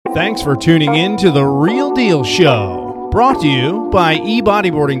Thanks for tuning in to The Real Deal Show, brought to you by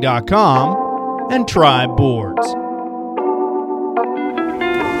ebodyboarding.com and Tribe Boards.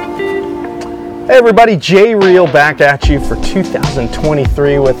 Hey everybody, Jay Reale back at you for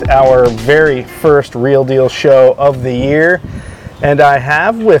 2023 with our very first Real Deal Show of the year. And I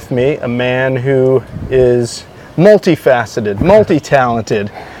have with me a man who is multifaceted, multi-talented,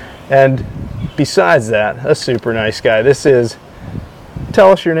 and besides that, a super nice guy.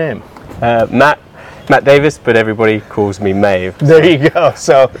 Tell us your name. Matt Davies, but everybody calls me Mave. There you go.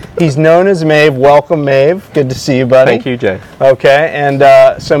 So he's known as Mave. Welcome, Mave. Good to see you, buddy. Thank you, Jay. Okay, and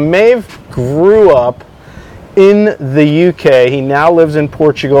so Mave grew up in the UK. He now lives in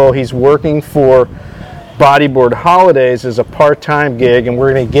Portugal. He's working for Bodyboard Holidays as a part-time gig, and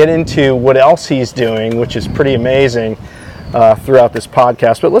we're going to get into what else he's doing, which is pretty amazing throughout this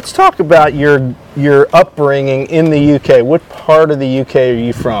podcast. But let's talk about your upbringing in the UK. What part of the UK are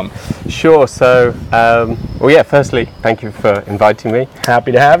you from? Sure. So, firstly, thank you for inviting me.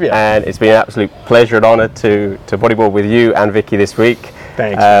 Happy to have you. And it's been an absolute pleasure and honor to bodyboard with you and Vicky this week.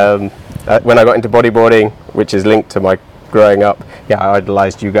 Thanks. When I got into bodyboarding, which is linked to my growing up, I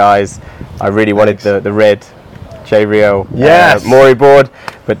idolized you guys. I really wanted the red J. Reale Maury board,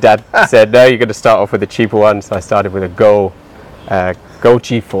 but Dad said, no, you're going to start off with the cheaper one, so I started with a Gold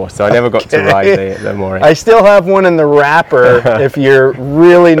G4, so I never got to ride the Maury. I still have one in the wrapper. If you're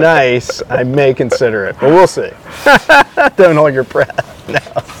really nice, I may consider it, but we'll see. Don't hold your breath. No.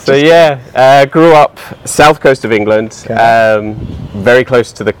 So grew up south coast of England, very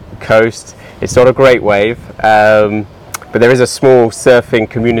close to the coast. It's not a great wave, but there is a small surfing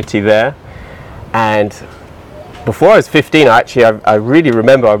community there. And before I was 15, I really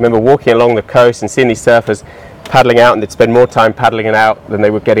remember walking along the coast and seeing these surfers paddling out, and they'd spend more time paddling it out than they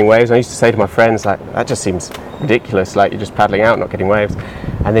were getting waves. And I used to say to my friends, like, that just seems ridiculous, like you're just paddling out, not getting waves.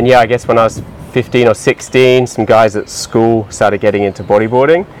 And then I guess when I was 15 or 16, some guys at school started getting into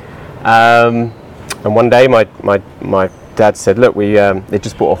bodyboarding. And one day my dad said, look, they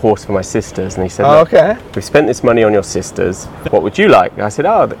just bought a horse for my sisters, and he said, look, we've spent this money on your sisters, what would you like? And I said,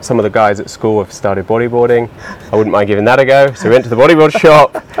 some of the guys at school have started bodyboarding, I wouldn't mind giving that a go. So we went to the bodyboard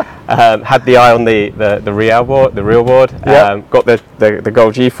shop, had the eye on the Reale board, got the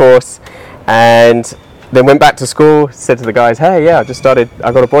Gold G-Force, and then went back to school, said to the guys, hey, I got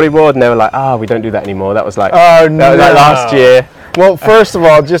a bodyboard, and they were like, we don't do that anymore. That was like, last year. Well, first of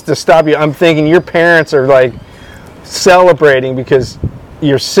all, just to stop you, I'm thinking your parents are like celebrating because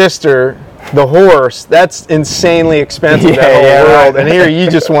your sister, the horse, that's insanely expensive, that whole world. Right. And here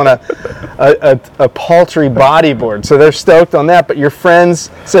you just want a paltry bodyboard. So they're stoked on that. But your friends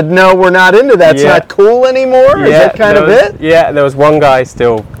said, no, we're not into that. It's not cool anymore? Is that kind of it? Yeah, there was one guy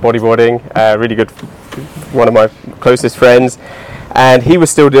still bodyboarding, really good, one of my closest friends. And he was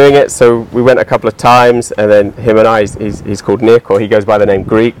still doing it, so we went a couple of times, and then him and I, he's called Nick, or he goes by the name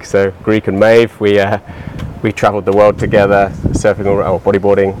Greek, so Greek and Mave, we traveled the world together, surfing or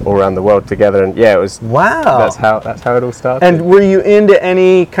bodyboarding all around the world together, and it was That's how it all started. And were you into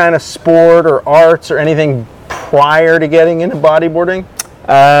any kind of sport or arts or anything prior to getting into bodyboarding?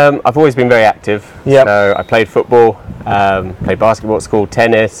 I've always been very active. Yep. So I played football, played basketball at school,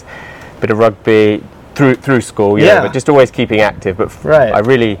 tennis, bit of rugby through school, but just always keeping active. But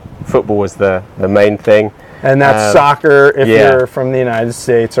football was the main thing. And that's soccer if you're from the United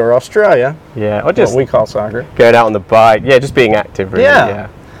States or Australia. Yeah, or just what we call soccer. Going out on the bike. Yeah, just being active, really. Yeah.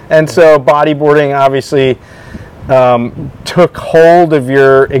 And so bodyboarding obviously took hold of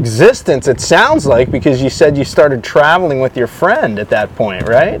your existence, it sounds like, because you said you started traveling with your friend at that point,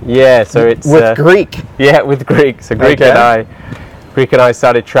 right? Yeah, so it's... With Greek. Yeah, with Greek. So Greek and I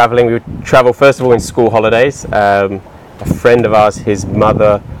started traveling. We would travel, first of all, in school holidays. A friend of ours, his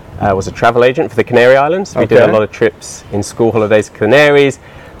mother... was a travel agent for the Canary Islands. We did a lot of trips in school holidays, Canaries.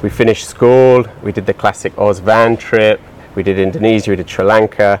 We finished school. We did the classic Oz van trip. We did Indonesia. We did Sri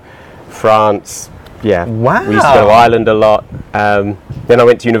Lanka, France. Yeah. Wow. We used to go to Ireland a lot. Then I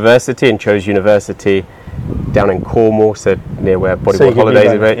went to university and chose university down in Cornwall, so near where Bodyboard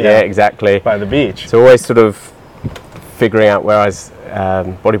Holidays is. Yeah, exactly. By the beach. So always sort of figuring out where I was,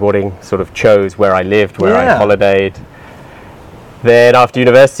 bodyboarding sort of chose where I lived, where I holidayed. Then after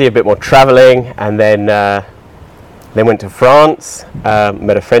university, a bit more traveling, and then went to France,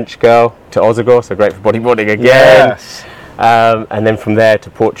 met a French girl, to Osogor, so great for bodyboarding again. Yes. And then from there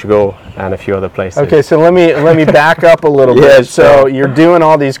to Portugal and a few other places. Okay, so let me back up a little bit. So you're doing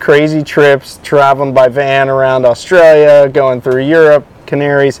all these crazy trips, traveling by van around Australia, going through Europe,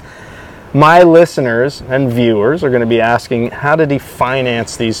 Canaries. my listeners and viewers are going to be asking, how did he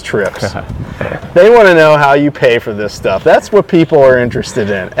finance these trips? They want to know how you pay for this stuff. That's what people are interested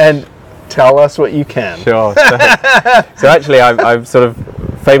in. And tell us what you can. Sure. So actually, I'm sort of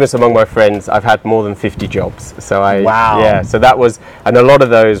famous among my friends. I've had more than 50 jobs. So Wow. Yeah. So that was, and a lot of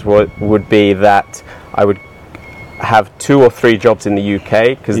those would be that I would have 2 or 3 jobs in the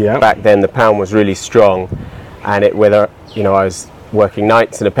UK, because back then the pound was really strong, and whether I was working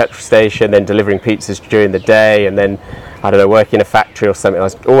nights in a petrol station, then delivering pizzas during the day, and then I don't know, working in a factory or something. I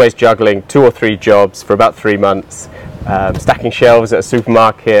was always juggling 2 or 3 jobs for about 3 months, stacking shelves at a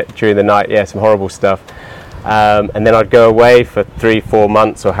supermarket during the night. Yeah, some horrible stuff. And then I'd go away for 3-4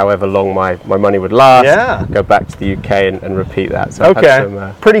 months, or however long my money would last. Yeah. Go back to the UK and repeat that. So okay. I've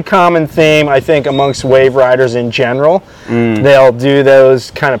had some, pretty common theme, I think, amongst wave riders in general. They'll do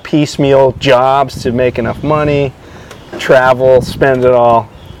those kind of piecemeal jobs to make enough money, travel, spend it all,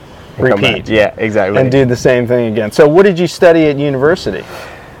 repeat. Yeah, exactly. And do the same thing again. So what did you study at university?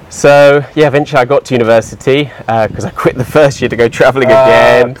 So, yeah, eventually I got to university because I quit the first year to go traveling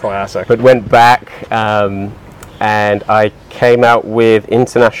again. Classic. But went back and I came out with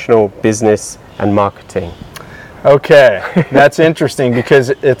international business and marketing. Okay, that's interesting, because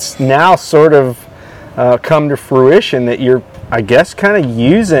it's now sort of come to fruition that you're, I guess, kind of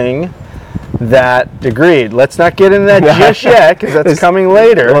using that degree. Let's not get into that just yet, because that's coming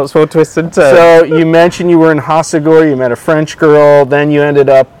later. Lots more twists and turns. So you mentioned you were in Hossegor, you met a French girl, then you ended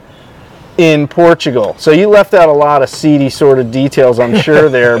up in Portugal. So you left out a lot of seedy sort of details, I'm sure,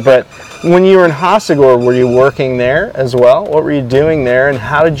 there. But when you were in Hossegor, were you working there as well? What were you doing there, and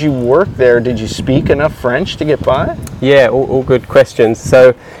how did you work there? Did you speak enough French to get by? Yeah, all good questions.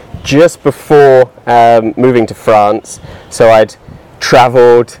 So just before moving to France, so I'd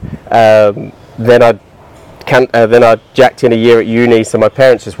travelled, then I'd jacked in a year at uni, so my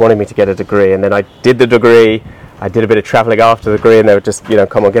parents just wanted me to get a degree, and then I did the degree. I did a bit of travelling after the degree, and they were just,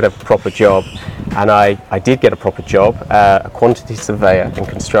 come on, get a proper job. And I did get a proper job, a quantity surveyor in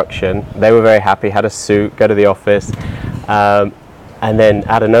construction. They were very happy, had a suit, go to the office. And then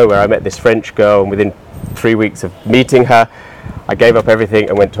out of nowhere, I met this French girl, and within 3 weeks of meeting her, I gave up everything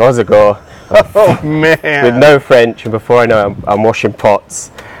and went to Hossegor. Oh, man. With no French, and before I know it, I'm washing pots,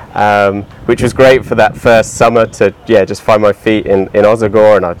 which was great for that first summer to, just find my feet in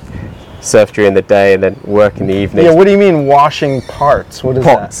Hossegor, and I'd surf during the day and then work in the evenings. Yeah, what do you mean washing parts? What is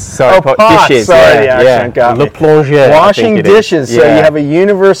pots. that? Sorry, pots. Dishes. Sorry, the accent got me. Le plongeur. Washing dishes. So you have a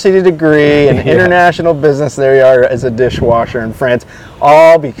university degree, an international business. There you are as a dishwasher in France,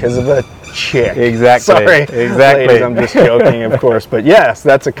 all because of a chick. Exactly. Sorry, exactly. Ladies, I'm just joking, of course. But yes,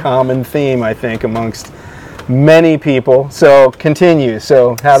 that's a common theme, I think, amongst many people. So continue.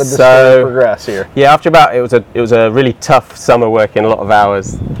 So how did the story progress here? Yeah, after about it was a really tough summer, working a lot of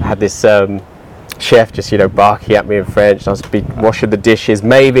hours. I had this chef just barking at me in French. I was washing the dishes,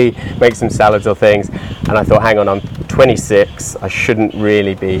 maybe make some salads or things, and I thought, hang on, I'm 26. I shouldn't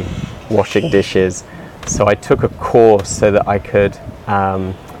really be washing dishes. So I took a course so that I could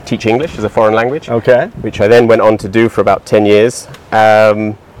teach English as a foreign language. Okay. Which I then went on to do for about 10 years,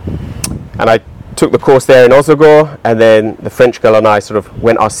 and I took the course there in Hossegor, and then the French girl and I sort of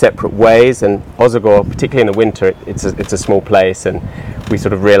went our separate ways. And Hossegor, particularly in the winter, it's a small place, and we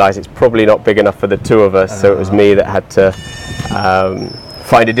sort of realised it's probably not big enough for the two of us. So it was me that had to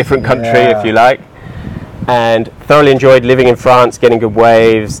find a different country, if you like. And thoroughly enjoyed living in France, getting good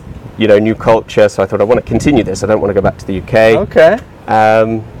waves, new culture. So I thought I want to continue this. I don't want to go back to the UK. Okay.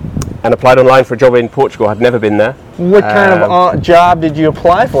 And applied online for a job in Portugal. I'd never been there. What kind of job did you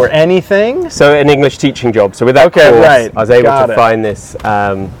apply for? Anything? So an English teaching job. So with that course, I was able to find this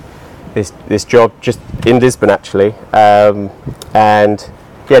this job just in Lisbon, actually. And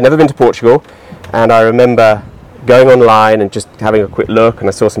never been to Portugal. And I remember going online and just having a quick look, and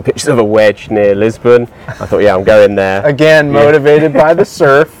I saw some pictures of a wedge near Lisbon. I thought, I'm going there. Again, motivated by the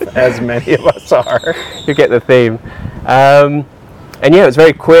surf, as many of us are. You get the theme. And it was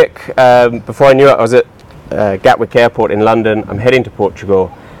very quick. Before I knew it, I was at Gatwick Airport in London. I'm heading to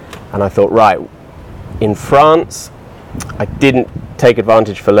Portugal, and I thought, right, in France, I didn't take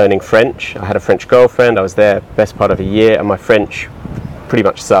advantage for learning French. I had a French girlfriend. I was there best part of a year, and my French pretty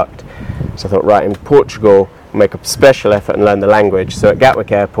much sucked. So I thought, right, in Portugal, I'll make a special effort and learn the language. So at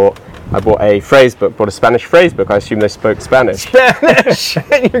Gatwick Airport, I bought a Spanish phrase book. I assume they spoke Spanish. Spanish!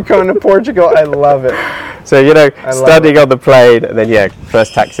 You're going to Portugal. I love it. So, studying on the plane, and then,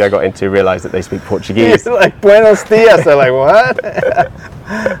 first taxi I got into, realised that they speak Portuguese. You're like, buenos dias. They're like, what?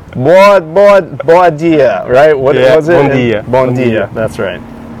 Boa dia, right? What was it? Bon dia. Bon dia. That's right.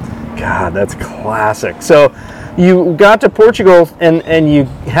 God, that's classic. So, you got to Portugal and you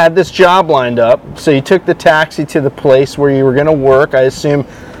had this job lined up. So you took the taxi to the place where you were going to work. I assume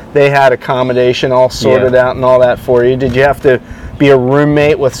they had accommodation all sorted out and all that for you. Did you have to be a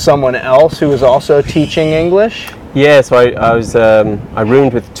roommate with someone else who was also teaching English? Yeah, so I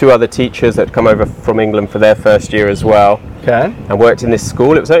roomed with 2 other teachers that had come over from England for their first year as well. Okay. And worked in this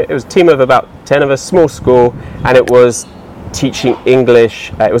school. It was a team of about 10 of us, small school, and it was teaching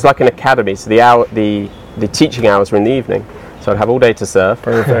English. It was like an academy, so the teaching hours were in the evening. So I'd have all day to surf.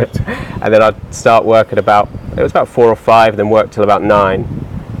 Perfect. And then I'd start work at about 4 or 5, then work till about 9.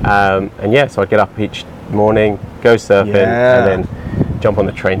 So I'd get up each morning, go surfing, and then jump on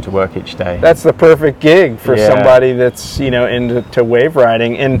the train to work each day. That's the perfect gig for somebody that's into wave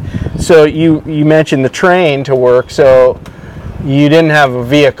riding. And so you mentioned the train to work, so you didn't have a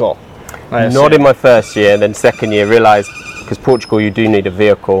vehicle. Not in my first year, and then second year realised, because Portugal you do need a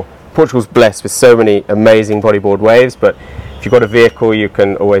vehicle. Portugal's blessed with so many amazing bodyboard waves, but if you've got a vehicle you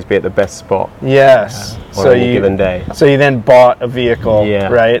can always be at the best spot. Yes. On any given day. So you then bought a vehicle,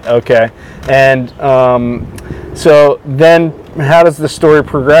 right? Okay. And so then how does the story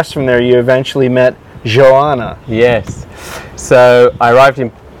progress from there? You eventually met Joanna. Yes. So I arrived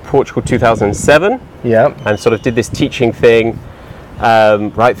in Portugal 2007. Yep. And sort of did this teaching thing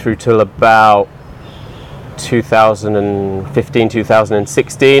right through till about 2015,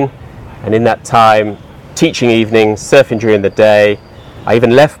 2016. And in that time, teaching evenings, surfing during the day. I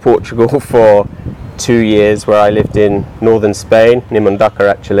even left Portugal for 2 years where I lived in northern Spain, near Mundaka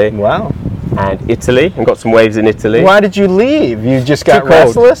actually. Wow. And Italy, and got some waves in Italy. Why did you leave? You just got too cold.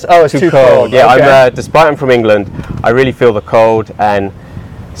 restless? Oh, it's too cold. Yeah, okay. Despite I'm from England, I really feel the cold, and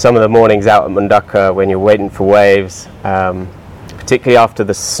some of the mornings out at Mundaka when you're waiting for waves, particularly after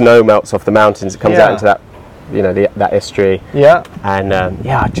the snow melts off the mountains, it comes out into that, that estuary. Yeah. And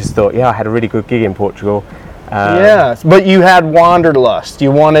I just thought, I had a really good gig in Portugal. But you had wanderlust.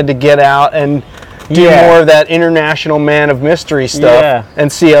 You wanted to get out and do more of that international man of mystery stuff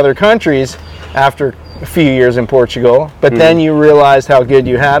and see other countries after a few years in Portugal. But then you realized how good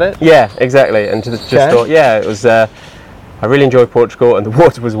you had it? Yeah, exactly. And just thought, it was, I really enjoyed Portugal, and the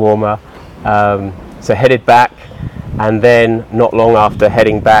water was warmer. So headed back, and then not long after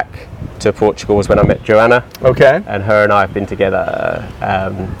heading back to Portugal was when I met Joanna. Okay. And her and I have been together,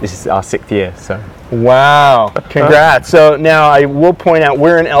 this is our 6th year, so. Wow, congrats. So now I will point out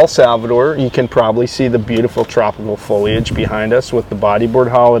we're in El Salvador. You can probably see the beautiful tropical foliage behind us with the Bodyboard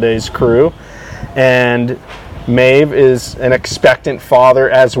Holidays crew. And Mave is an expectant father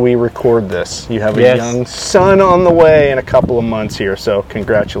as we record this. You have a young son on the way in a couple of months here, so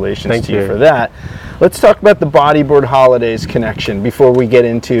congratulations to you for that. Let's talk about the Bodyboard Holidays connection before we get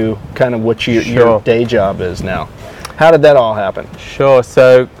into kind of what your day job is now. How did that all happen? Sure,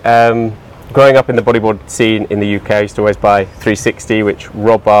 so growing up in the bodyboard scene in the UK, I used to always buy 360, which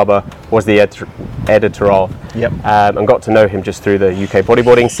Rob Barber was the editor of. Yep. And got to know him just through the UK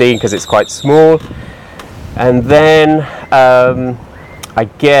bodyboarding scene because it's quite small. And then I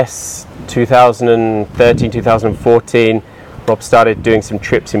guess 2013, 2014, Rob started doing some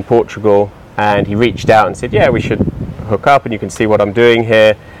trips in Portugal, and he reached out and said, we should hook up and you can see what I'm doing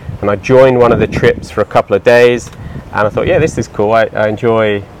here. And I joined one of the trips for a couple of days, and I thought, this is cool. I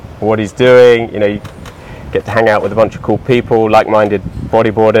enjoy what he's doing. You get to hang out with a bunch of cool people, like-minded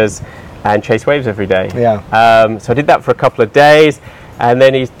bodyboarders, and chase waves every day. So I did that for a couple of days, and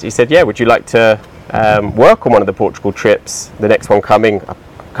then he said, would you like to work on one of the Portugal trips, the next one coming? I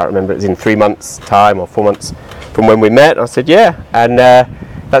can't remember, it was in 3 months time or 4 months from when we met. I said and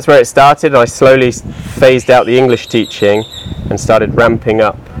that's where it started. And I slowly phased out the English teaching and started ramping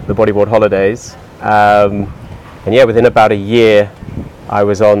up the Bodyboard Holidays, and within about a year I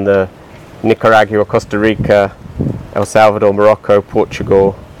was on the Nicaragua, Costa Rica, El Salvador, Morocco,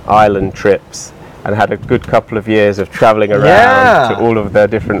 Portugal, Ireland trips, and had a good couple of years of traveling around to all of the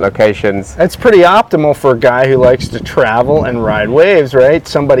different locations. That's pretty optimal for a guy who likes to travel and ride waves, right?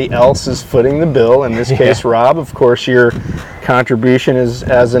 Somebody else is footing the bill. In this case, Rob, of course, your contribution is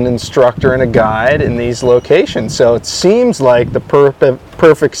as an instructor and a guide in these locations. So it seems like the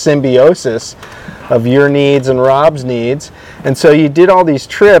perfect symbiosis of your needs and Rob's needs. And so you did all these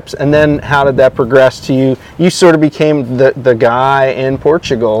trips, and then how did that progress to you? You sort of became the guy in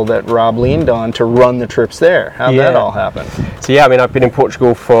Portugal that Rob leaned on to run the trips there. How did that all happen? So I've been in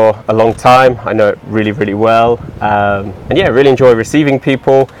Portugal for a long time. I know it really, really well. And really enjoy receiving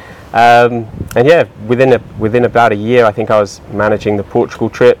people. Within about a year, I think I was managing the Portugal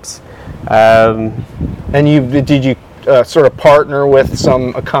trips. And did you sort of partner with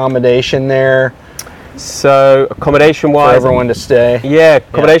some accommodation there? So accommodation-wise, for everyone to stay.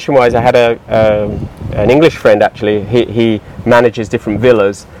 Accommodation-wise, I had a an English friend actually. He manages different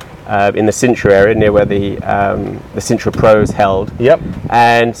villas in the Sintra area, near where the Sintra Pros held. Yep.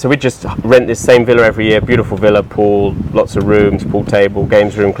 And so we just rent this same villa every year. Beautiful villa, pool, lots of rooms, pool table,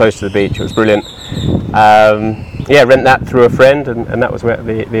 games room, close to the beach. It was brilliant. Rent that through a friend, and that was where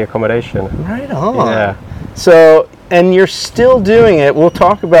the accommodation. Right on. Yeah. So, and you're still doing it. We'll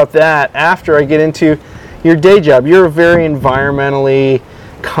talk about that after I get into your day job. You're a very environmentally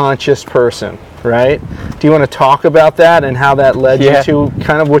conscious person, right? Do you want to talk about that and how that led you to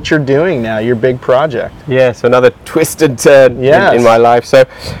kind of what you're doing now, your big project? Yeah, so another twisted turn in my life. So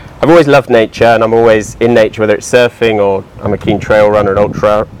I've always loved nature, and I'm always in nature, whether it's surfing or I'm a keen trail runner, an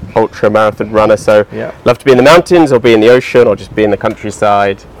ultra marathon runner. So love to be in the mountains or be in the ocean or just be in the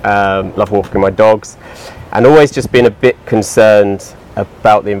countryside. Love walking my dogs, and always just been a bit concerned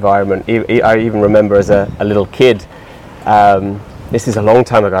about the environment. I even remember as a little kid, this is a long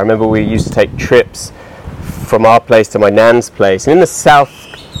time ago, I remember we used to take trips from our place to my nan's place. And in the south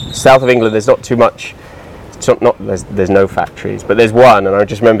of England, there's not too much, there's no factories, but there's one, and I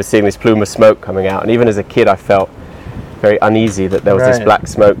just remember seeing this plume of smoke coming out. And even as a kid, I felt very uneasy that there was this black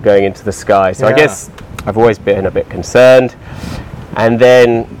smoke going into the sky. So I guess I've always been a bit concerned. And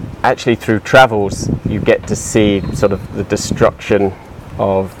then actually through travels, you get to see sort of the destruction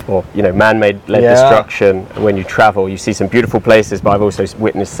of man-made led destruction. When you travel, you see some beautiful places, but I've also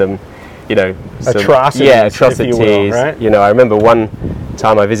witnessed some atrocities. Atrocities. If you will, right? I remember one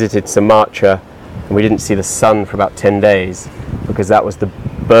time I visited Sumatra, and we didn't see the sun for about 10 days because that was the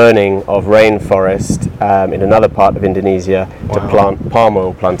burning of rainforest in another part of Indonesia to plant palm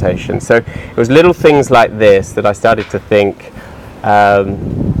oil plantations. So it was little things like this that I started to think,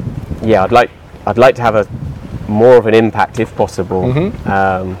 I'd like to have more of an impact, if possible,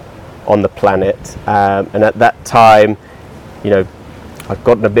 on the planet. And at that time, I'd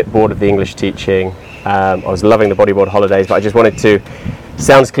gotten a bit bored of the English teaching. I was loving the Bodyboard Holidays, but I just wanted to,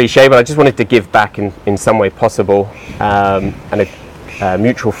 sounds cliche, but I just wanted to give back in some way possible. And a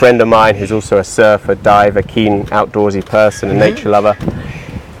mutual friend of mine who's also a surfer, diver, keen outdoorsy person, a nature lover,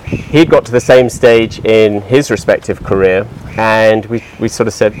 he'd got to the same stage in his respective career, and we sort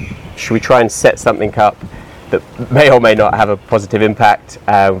of said, should we try and set something up that may or may not have a positive impact,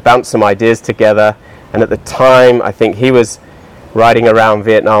 bounce some ideas together. And at the time, I think he was riding around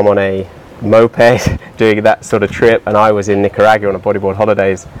Vietnam on a moped, doing that sort of trip, and I was in Nicaragua on a Bodyboard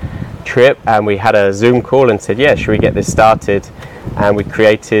Holidays trip, and we had a Zoom call and said, should we get this started? And we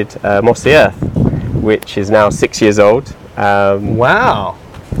created Mossy Earth, which is now 6 years old. Wow.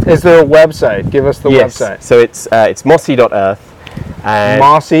 Is there a website? Give us the website. So it's mossy.earth.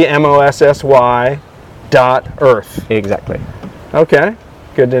 Mossy, MOSSY .earth. Exactly. Okay,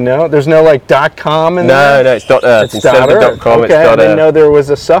 good to know. There's no .com in there? No, it's .earth. It's Instead .earth. of .com, okay, it's I didn't know there was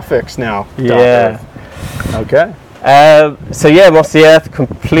a suffix now. Yeah. .earth. Okay. Mossy Earth,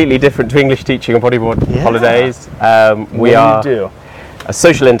 completely different to English teaching and Bodyboard Holidays. We are a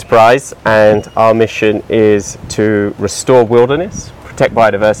social enterprise, and our mission is to restore wilderness, protect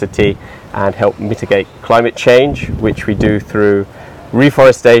biodiversity, and help mitigate climate change, which we do through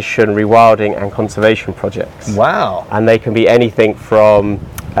reforestation, rewilding, and conservation projects. Wow. And they can be anything from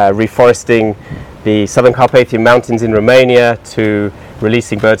reforesting the Southern Carpathian Mountains in Romania to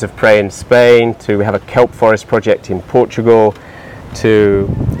releasing birds of prey in Spain, to we have a kelp forest project in Portugal, to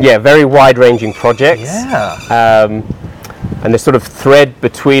very wide-ranging projects. And the sort of thread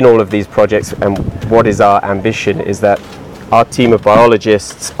between all of these projects and what is our ambition is that our team of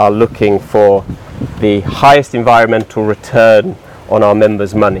biologists are looking for the highest environmental return on our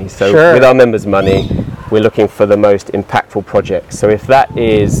members' money. So with our members' money, we're looking for the most impactful projects. So if that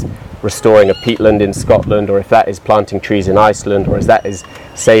is restoring a peatland in Scotland, or if that is planting trees in Iceland, or if that is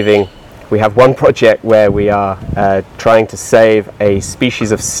saving, we have one project where we are trying to save a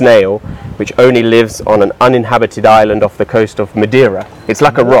species of snail which only lives on an uninhabited island off the coast of Madeira. It's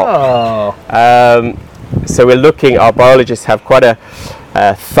like a rock. So we're looking, our biologists have quite a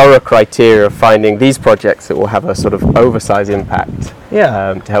thorough criteria of finding these projects that will have a sort of oversized impact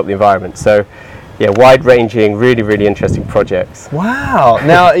to help the environment. So wide-ranging, really, really interesting projects. Wow.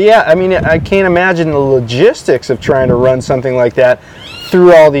 Now, I mean, I can't imagine the logistics of trying to run something like that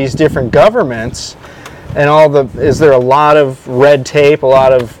through all these different governments and is there a lot of red tape, a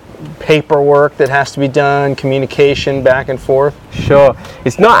lot of paperwork that has to be done, communication back and forth? Sure.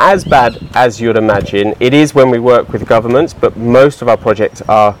 It's not as bad as you'd imagine. It is when we work with governments, but most of our projects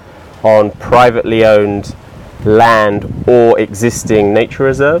are on privately owned land or existing nature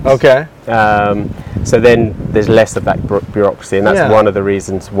reserves. Okay. So then there's less of that bureaucracy, and that's one of the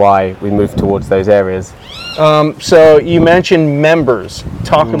reasons why we move towards those areas. So you mentioned members.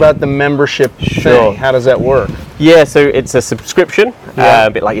 Talk about the membership thing. How does that work? Yeah, so it's a subscription, a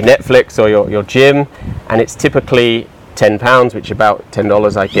bit like your Netflix or your gym, and it's typically £10, which is about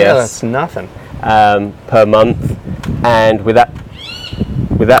 $10, I guess. Yeah, that's nothing. Per month. And with that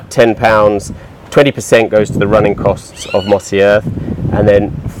 £10, 20% goes to the running costs of Mossy Earth, and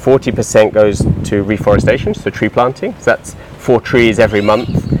then 40% goes to reforestation, so tree planting. So that's 4 trees every month,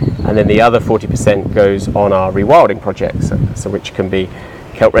 and then the other 40% goes on our rewilding projects, so which can be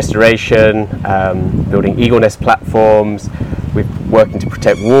kelp restoration, building eagle nest platforms, we're working to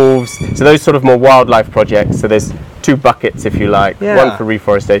protect wolves, so those sort of more wildlife projects. So there's 2 buckets, if you like, one for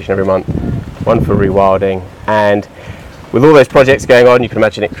reforestation every month, one for rewilding, and with all those projects going on, you can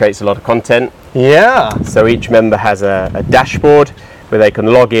imagine it creates a lot of content. Yeah. So each member has a dashboard where they can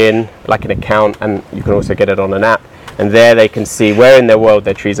log in, like an account, and you can also get it on an app. And there they can see where in their world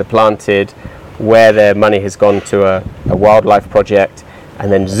their trees are planted, where their money has gone to a wildlife project,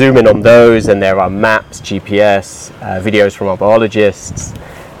 and then zoom in on those, and there are maps, GPS, videos from our biologists.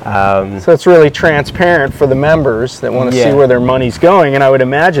 So it's really transparent for the members that want to see where their money's going, and I would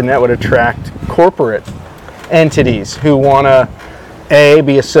imagine that would attract corporate entities who want to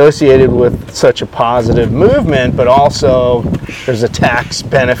be associated with such a positive movement, but also there's a tax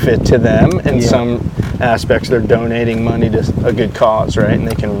benefit to them in some aspects. They're donating money to a good cause, right? And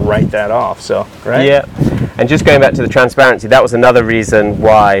they can write that off. So, right? Yeah. And just going back to the transparency, that was another reason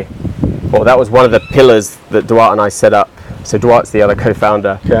why, or that was one of the pillars that Duarte and I set up. So Duarte's the other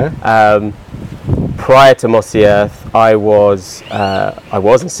co-founder. Okay. Prior to Mossy Earth, I was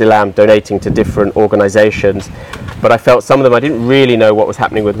and still am donating to different organisations, but I felt some of them I didn't really know what was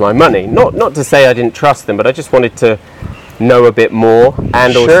happening with my money. Not to say I didn't trust them, but I just wanted to know a bit more.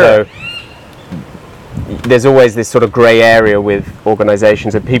 And also, there's always this sort of grey area with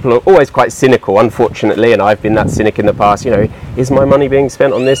organisations, and people are always quite cynical, unfortunately, and I've been that cynic in the past. You know, is my money being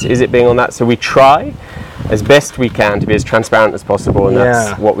spent on this? Is it being on that? So we try as best we can to be as transparent as possible, and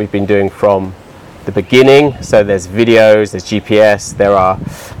that's what we've been doing from the beginning. So there's videos, there's GPS, there are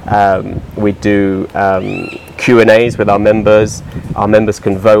we do Q&As with our members. Our members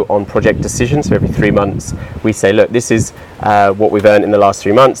can vote on project decisions. So every 3 months we say, look, this is what we've earned in the last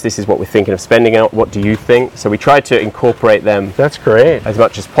 3 months, this is what we're thinking of spending out, what do you think? So we try to incorporate them. That's great. As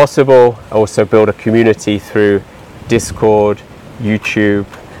much as possible. Also build a community through Discord, YouTube.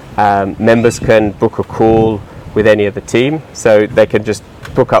 Members can book a call with any of the team, so they can just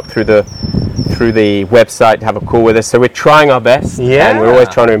book up through the website to have a call with us. So we're trying our best, and we're always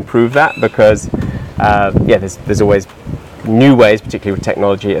trying to improve that, because there's always new ways, particularly with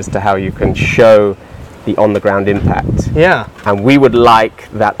technology, as to how you can show the on-the-ground impact. Yeah. And we would like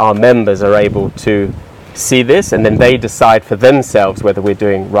that our members are able to see this, and then they decide for themselves whether we're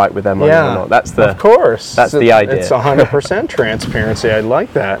doing right with their money or not. That's the, of course. That's the idea. It's 100% transparency. I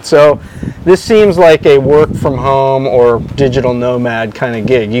like that. So this seems like a work from home or digital nomad kind of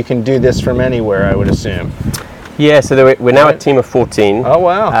gig. You can do this from anywhere, I would assume. Yeah, so we're now a team of 14. Oh,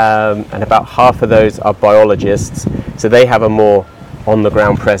 wow. And about half of those are biologists, so they have a more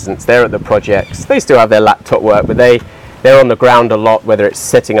on-the-ground presence. They're at the projects. They still have their laptop work, but they're on the ground a lot, whether it's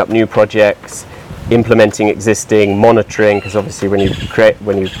setting up new projects, implementing existing, monitoring, because obviously when you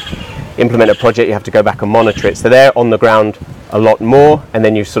implement a project you have to go back and monitor it. So they're on the ground a lot more, and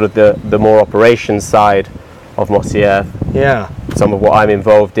then you sort of the more operations side of Mossy Earth. Yeah. Some of what I'm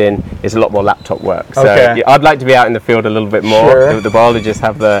involved in is a lot more laptop work. So okay. I'd like to be out in the field a little bit more. Sure. The biologists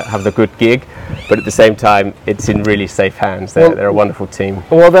have the good gig, but at the same time, it's in really safe hands. They're a wonderful team.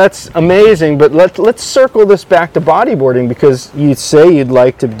 Well, that's amazing, but let's circle this back to bodyboarding, because you say you'd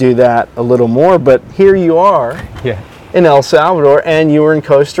like to do that a little more, but here you are in El Salvador, and you were in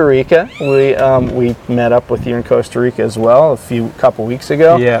Costa Rica. We met up with you in Costa Rica as well a couple weeks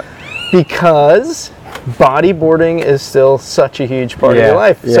ago. Yeah. Because bodyboarding is still such a huge part of your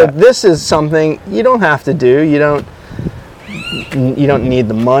life. So this is something you don't have to do. You don't need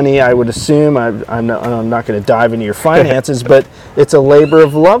the money, I would assume. I'm not going to dive into your finances, but it's a labor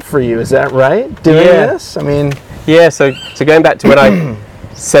of love for you. Is that right? Doing this? I mean, So going back to when I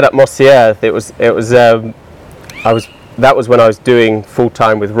set up Mossy Earth, that was when I was doing full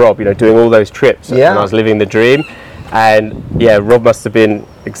time with Rob. Doing all those trips, and I was living the dream. And Rob must have been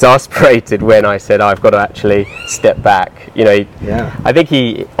exasperated when I said I've got to actually step back. I think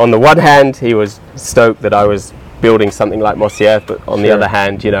he, on the one hand, he was stoked that I was building something like Mossy Earth, but on the other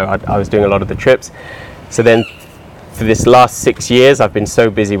hand, I was doing a lot of the trips. So then for this last 6 years, I've been so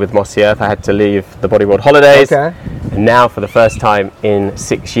busy with Mossy Earth, I had to leave the Bodyboard Holidays. Okay. And now for the first time in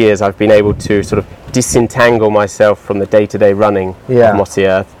 6 years, I've been able to sort of disentangle myself from the day-to-day running of Mossy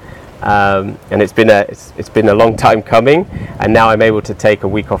Earth, And it's been a long time coming, and now I'm able to take a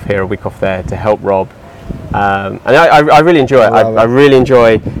week off here, a week off there to help Rob. And I really enjoy it. I really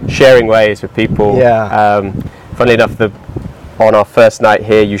enjoy sharing waves with people. Yeah. Funnily enough, on our first night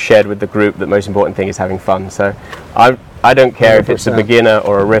here, you shared with the group that the most important thing is having fun. So I don't care 100%. If it's a beginner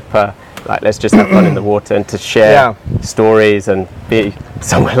or a ripper. Like, let's just have fun in the water and to share stories and be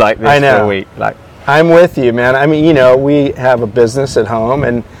somewhere like this for a week. Like, I'm with you, man. I mean, we have a business at home,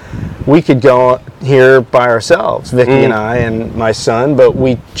 and we could go here by ourselves, Vicky and I and my son, but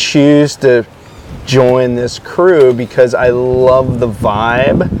we choose to join this crew because I love the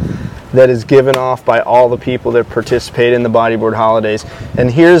vibe that is given off by all the people that participate in the Bodyboard Holidays. And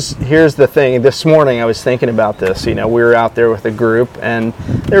here's the thing. This morning I was thinking about this. We were out there with a group, and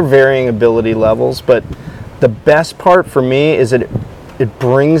they're varying ability levels, but the best part for me is that it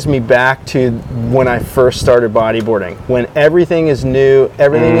brings me back to when I first started bodyboarding, when everything is new,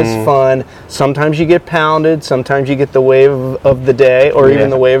 everything is fun. Sometimes you get pounded, sometimes you get the wave of the day, or even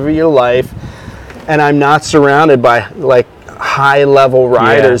the wave of your life. And I'm not surrounded by like high level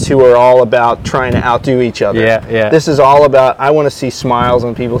riders who are all about trying to outdo each other. This is all about, I want to see smiles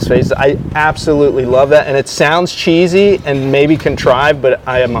on people's faces. I absolutely love that, and it sounds cheesy and maybe contrived, but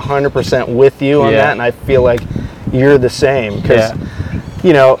I am 100% with you on that, and I feel like you're the same, because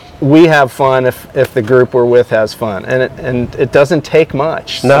we have fun if the group we're with has fun, and it doesn't take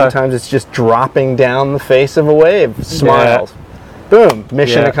much. Sometimes it's just dropping down the face of a wave, smiles. Boom,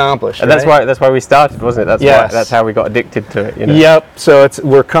 mission accomplished. And that's why we started, wasn't it? That's how we got addicted to it. Yep. So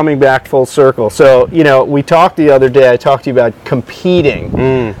we're coming back full circle. So we talked the other day. I talked to you about competing.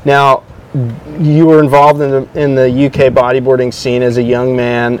 Now, you were involved in the UK bodyboarding scene as a young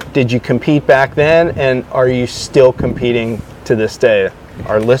man. Did you compete back then, and are you still competing to this day?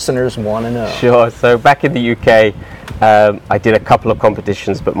 Our listeners want to know. Sure. So back in the UK, I did a couple of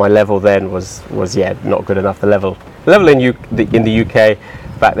competitions, but my level then was not good enough. The level in the UK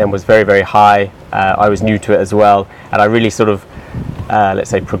back then was very, very high. I was new to it as well, and I really sort of let's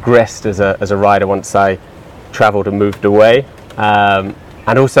say progressed as a rider once I travelled and moved away. And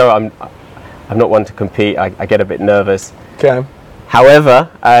also I'm not one to compete. I get a bit nervous. Okay. However,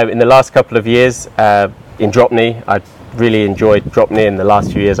 in the last couple of years in drop knee, I really enjoyed drop knee. In the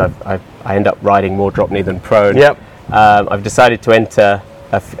last few years, I end up riding more drop knee than prone. Yep. I've decided to enter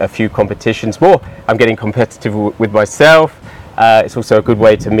a few competitions more. I'm getting competitive with myself. It's also a good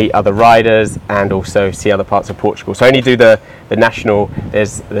way to meet other riders and also see other parts of Portugal. So I only do the national.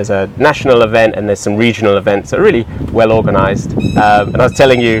 There's a national event and there's some regional events that are really well organised. And I was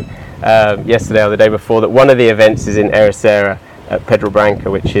telling you yesterday or the day before that one of the events is in Ericeira at Pedra Branca,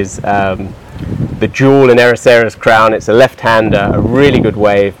 which is the jewel in Ericeira's crown. It's a left-hander, a really good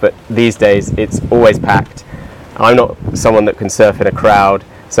wave, but these days it's always packed. I'm not someone that can surf in a crowd,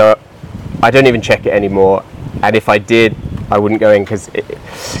 so I don't even check it anymore. And if I did, I wouldn't go in because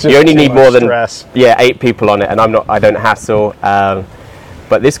you only need more than 8 people on it, and I don't hassle.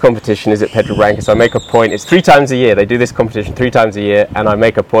 But this competition is at Pedra Branca, so I make a point. It's 3 times a year. They do this competition 3 times a year, and I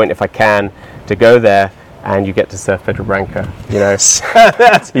make a point if I can to go there. And you get to surf Pedra Branca,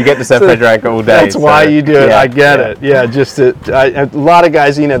 you get to surf Pedra Branca all day. That's why you do it. I get it. Yeah, just a lot of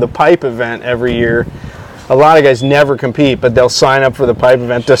guys, the pipe event every year. A lot of guys never compete, but they'll sign up for the pipe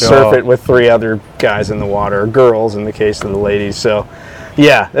event to surf it with 3 other guys in the water, or girls in the case of the ladies. So,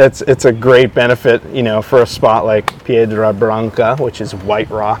 yeah, it's a great benefit, for a spot like Pedra Branca, which is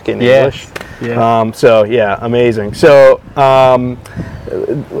white rock in English. Yeah. Amazing. So,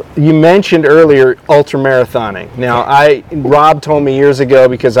 you mentioned earlier ultramarathoning. Now, Rob told me years ago,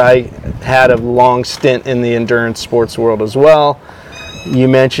 because I had a long stint in the endurance sports world as well. You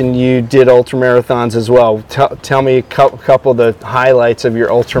mentioned you did ultramarathons as well. Tell me a couple of the highlights of your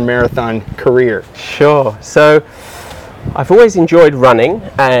ultramarathon career. Sure. So, I've always enjoyed running,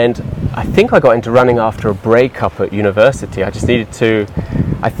 and I think I got into running after a breakup at university. I just needed to.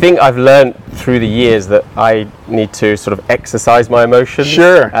 I think I've learned through the years that I need to sort of exercise my emotions.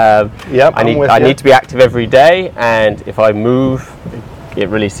 Sure. I need to be active every day, and if I move, it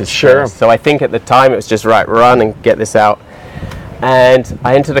releases stress. So I think at the time it was just run and get this out. And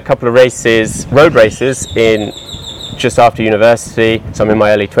I entered a couple of road races in just after university, so I'm in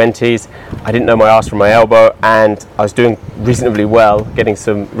my early 20s. I didn't know my arse from my elbow, and I was doing reasonably well, getting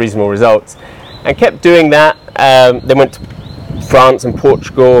some reasonable results, and kept doing that. Then went to France and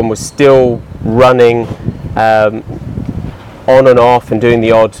Portugal and was still running on and off and doing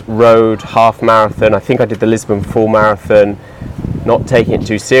the odd road half marathon. I think I did the Lisbon full marathon, not taking it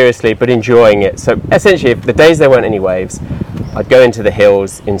too seriously, but enjoying it. So essentially, if the days there weren't any waves, I'd go into the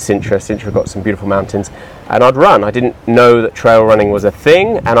hills in Sintra. Sintra got some beautiful mountains, and I'd run. I didn't know that trail running was a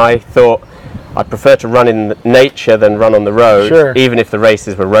thing, and I thought I'd prefer to run in nature than run on the road, sure. even if the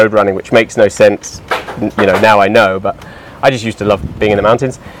races were road running, which makes no sense, you know, now I know, but I just used to love being in the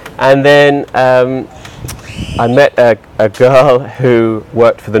mountains. And then I met a girl who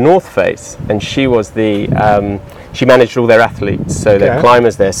worked for the North Face, and she was she managed all their athletes, so their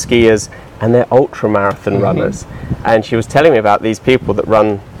climbers, their skiers, and their ultramarathon runners. And she was telling me about these people that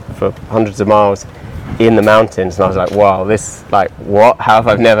run for hundreds of miles in the mountains, and I was like, wow, this, like, what? How have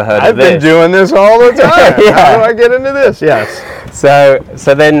I never heard of this? I've been doing this all the time. Yeah. How do I get into this? Yes. So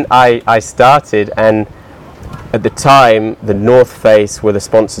then I started, and at the time, the North Face were the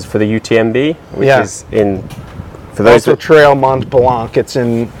sponsors for the UTMB, which is in, for those also Trail Mont Blanc. It's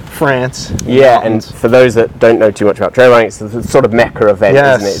in France. Yeah, and for those that don't know too much about trail running, it's the sort of Mecca event,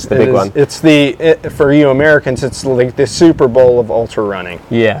 isn't it? It's the big one. It's for you Americans, it's like the Super Bowl of ultra running.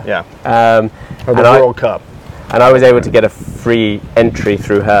 Yeah. Yeah. Or the World Cup. And I was able to get a free entry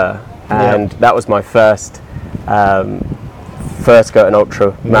through her, and that was my first go an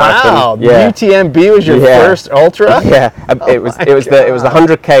ultra marathon. Wow, UTMB was your first ultra? Yeah, it was the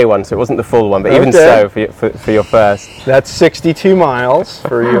 100K one, so it wasn't the full one, but even so, for your first. That's 62 miles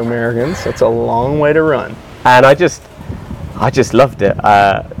for you Americans. That's a long way to run. And I just loved it.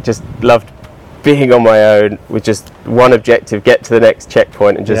 Just loved being on my own with just one objective: get to the next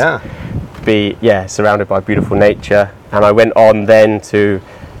checkpoint and just be surrounded by beautiful nature. And I went on then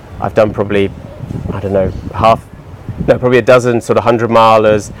I've done probably, I don't know, probably a dozen sort of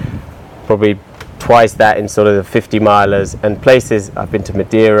 100-milers, probably twice that in sort of the 50-milers, and places. I've been to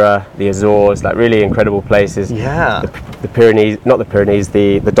Madeira, the Azores, like really incredible places. Yeah. The Pyrenees, not the Pyrenees,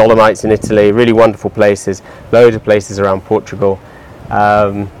 the Dolomites in Italy, really wonderful places. Loads of places around Portugal.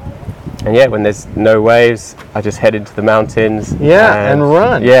 And when there's no waves, I just head into the mountains. Yeah, and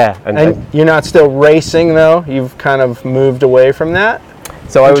run. Yeah. And you're not still racing though? You've kind of moved away from that?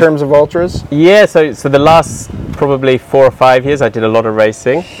 So in terms of ultras? Yeah, so the last probably 4 or 5 years I did a lot of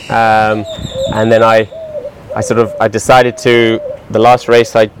racing, and then I decided the last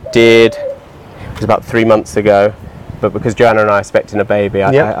race I did was about 3 months ago, but because Joanna and I are expecting a baby,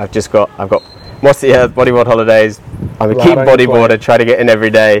 I've got mostly Bodyboard Holidays. I'm a keen bodyboarder, try to get in every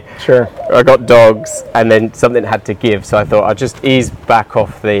day. Sure. I got dogs, and then something had to give, so I thought I'd just ease back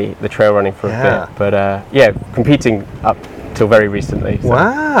off the trail running for a bit. But competing up till very recently. So.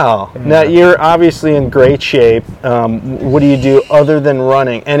 Wow. Now you're obviously in great shape. What do you do other than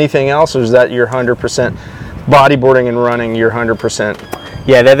running? Anything else, or is that your 100% bodyboarding and running, your 100%?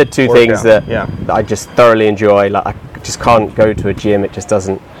 Yeah, they're the two things that I just thoroughly enjoy. Like, I just can't go to a gym, it just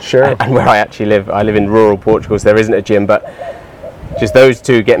doesn't. Sure. And where I actually live, I live in rural Portugal, so there isn't a gym, but just those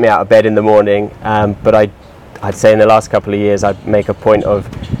two get me out of bed in the morning. But I'd say in the last couple of years I make a point of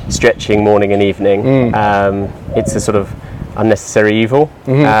stretching morning and evening. It's a sort of unnecessary evil.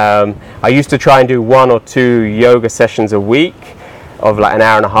 I used to try and do 1 or 2 yoga sessions a week of like an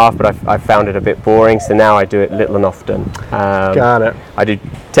hour and a half, but I found it a bit boring, so now I do it little and often. Got it. I do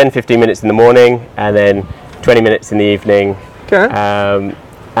 10-15 minutes in the morning and then 20 minutes in the evening. Okay.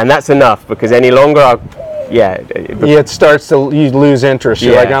 And that's enough, because any longer it starts to, you lose interest.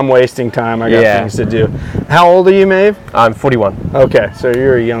 You're like, I'm wasting time, I got things to do. How old are you, Mave? I'm 41. Okay, so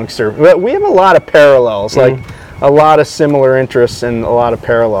you're a youngster. We have a lot of parallels, like a lot of similar interests and a lot of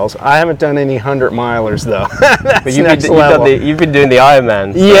parallels. I haven't done any 100-milers though. That's but next level. You've been doing the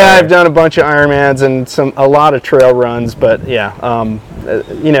Ironmans. So. Yeah, I've done a bunch of Ironmans and a lot of trail runs, but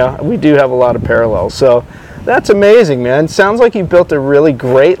we do have a lot of parallels. So that's amazing, man. Sounds like you built a really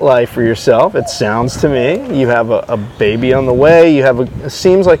great life for yourself. It sounds to me. You have a baby on the way. You have it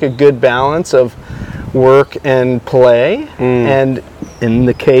seems like a good balance of work and play. And in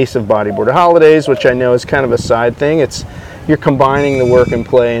the case of Bodyboard Holidays, which I know is kind of a side thing, you're combining the work and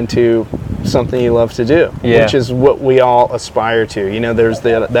play into something you love to do, which is what we all aspire to. You know, there's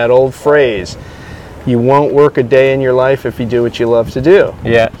that old phrase, you won't work a day in your life if you do what you love to do.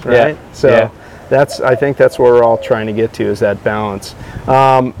 Yeah. Right? So I think that's where we're all trying to get to, is that balance.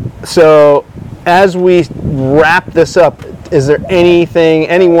 So as we wrap this up, is there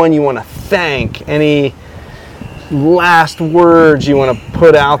anyone you want to thank, any last words you want to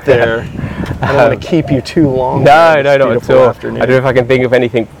put out there? I don't want to keep you too long. No, not at all. Afternoon. I don't know if I can think of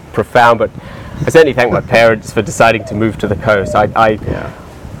anything profound, but I certainly thank my parents for deciding to move to the coast. I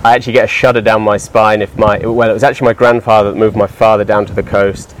actually get a shudder down my spine it was actually my grandfather that moved my father down to the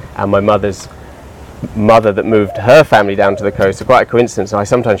coast, and my mother's mother that moved her family down to the coast. So quite a coincidence. I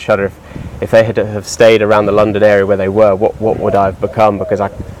sometimes shudder if they had to have stayed around the London area where they were, what would I have become? Because I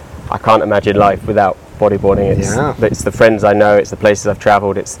can't imagine life without bodyboarding. It's the friends I know, it's the places I've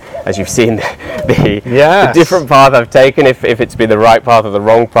traveled, it's, as you've seen, the different path I've taken, if it's been the right path or the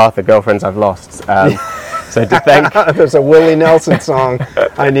wrong path, the girlfriends I've lost. So to thank... There's a Willie Nelson song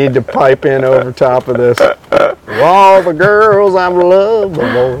I need to pipe in over top of this. All the girls I've loved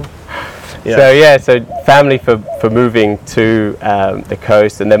the more. So family for moving to the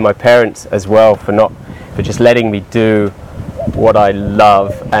coast, and then my parents as well for just letting me do what I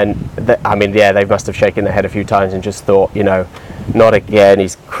love. And they must have shaken their head a few times and just thought, not again,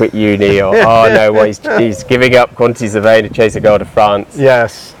 he's quit uni, or oh no, well, he's giving up quantities of air to chase a girl to France.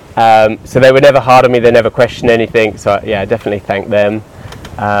 Yes. So they were never hard on me, they never questioned anything, so I definitely thank them.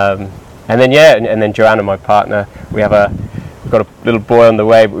 And then Joanna, my partner, we've got a little boy on the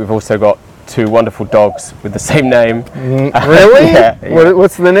way, but we've also got 2 wonderful dogs with the same name. Really? Yeah.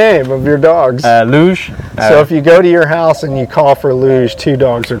 What's the name of your dogs? Luge. So if you go to your house and you call for Luge, 2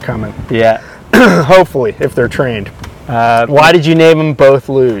 dogs are coming. Yeah. Hopefully, if they're trained. Why did you name them both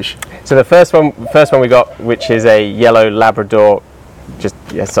Luge? So the first one we got, which is a yellow Labrador,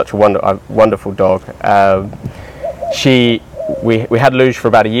 such a wonderful dog. We had Luge for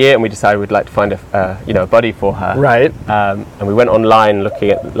about a year, and we decided we'd like to find a buddy for her. Right. And we went online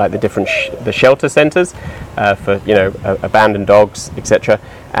looking at like the different the shelter centres for abandoned dogs, etc.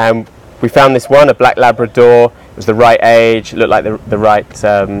 And we found this one, a black Labrador. It was the right age, looked like the right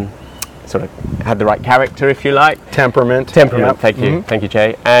sort of had the right character, if you like. Temperament. Yep. Thank you,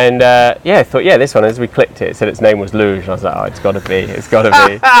 Jay. And I thought, this one. As we clicked it said its name was Luge. I was like, oh, it's got to be.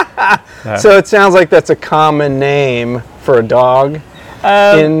 So it sounds like that's a common name for a dog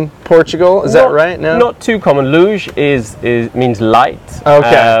in Portugal. Is that right? No, not too common. Luge means light.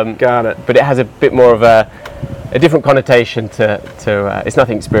 Okay, got it. But it has a bit more of a different connotation to it's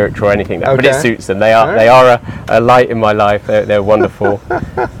nothing spiritual or anything, but it suits them. They are a light in my life. They're wonderful.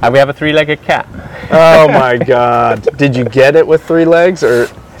 And we have a 3-legged cat. Oh my God! Did you get it with 3 legs, or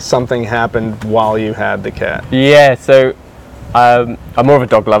something happened while you had the cat? Yeah. So I'm more of a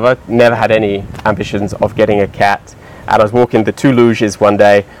dog lover. Never had any ambitions of getting a cat. And I was walking the 2 Luges one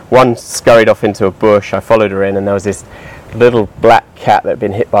day. One scurried off into a bush. I followed her in, and there was this little black cat that had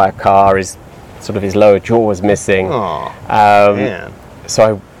been hit by a car. His lower jaw was missing. Man. So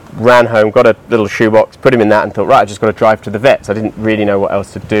I ran home, got a little shoebox, put him in that, and thought, right, I just got to drive to the vet. So I didn't really know what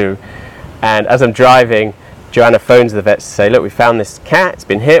else to do. And as I'm driving, Joanna phones the vets to say, look, we found this cat, it's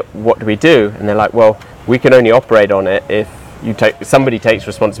been hit, what do we do? And they're like, well, we can only operate on it if somebody takes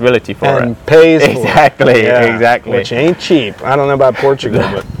responsibility for it. And pays for it. Exactly. Which ain't cheap. I don't know about Portugal,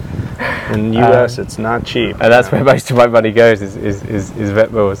 but in the US it's not cheap. And that's where most of my money goes, is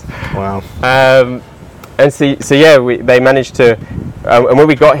vet bills. Wow. And they managed to, and when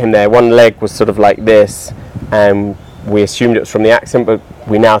we got him there, one leg was sort of like this, and we assumed it was from the accident, but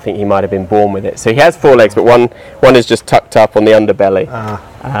we now think he might have been born with it. So he has 4 legs, but one is just tucked up on the underbelly.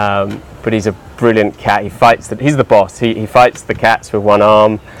 But he's a brilliant cat. He's the boss. He fights the cats with one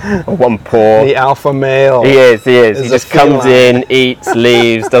arm or one paw. The alpha male. He is. He just comes in, eats,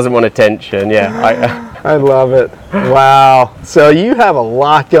 leaves, doesn't want attention. Yeah. I love it. Wow. So you have a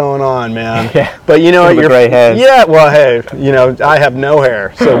lot going on, man. Yeah. But you know what? Your gray hairs. Yeah. Well, hey, I have no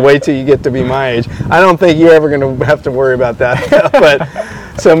hair. So wait till you get to be my age. I don't think you're ever going to have to worry about that.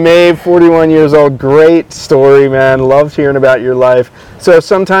 But so Mave, 41 years old. Great story, man. Loved hearing about your life. So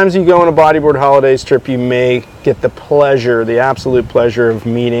sometimes you go on a Bodyboard Holidays trip, you may get the absolute pleasure of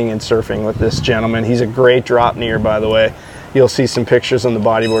meeting and surfing with this gentleman. He's a great drop near, by the way. You'll see some pictures on the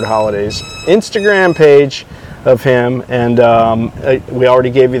Bodyboard Holidays Instagram page of him, and we already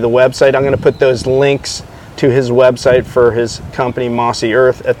gave you the website. I'm going to put those links to his website for his company Mossy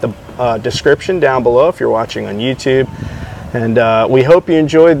Earth at the description down below if you're watching on YouTube. And we hope you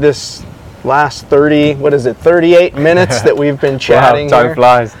enjoyed this last 38 minutes that we've been chatting. Wow, time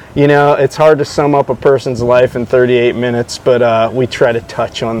flies. It's hard to sum up a person's life in 38 minutes, but we try to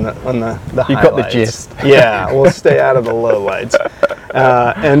touch on the highlights. You got the gist. Yeah, we'll stay out of the lowlights.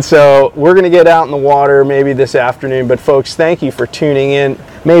 And so we're going to get out in the water maybe this afternoon, but folks, thank you for tuning in.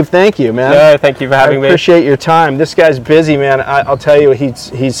 Mave, thank you, man. No, thank you for having me. I appreciate your time. This guy's busy, man. I'll tell you,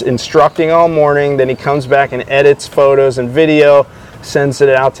 he's instructing all morning, then he comes back and edits photos and video, sends it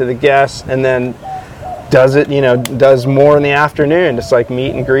out to the guests, and then does more in the afternoon, just like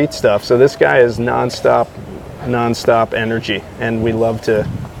meet and greet stuff. So this guy is nonstop energy, and we love to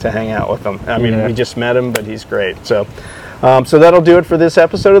hang out with him. I mean, we just met him, but he's great. So that'll do it for this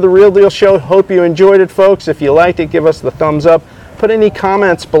episode of The Real Deal Show. Hope you enjoyed it, folks. If you liked it, give us the thumbs up. Put any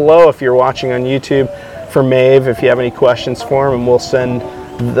comments below if you're watching on YouTube for Mave, if you have any questions for him, and we'll send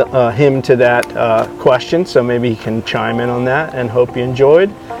him to that question, so maybe he can chime in on that, and hope you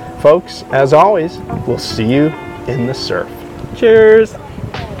enjoyed. folks, as always, we'll see you in the surf. Cheers.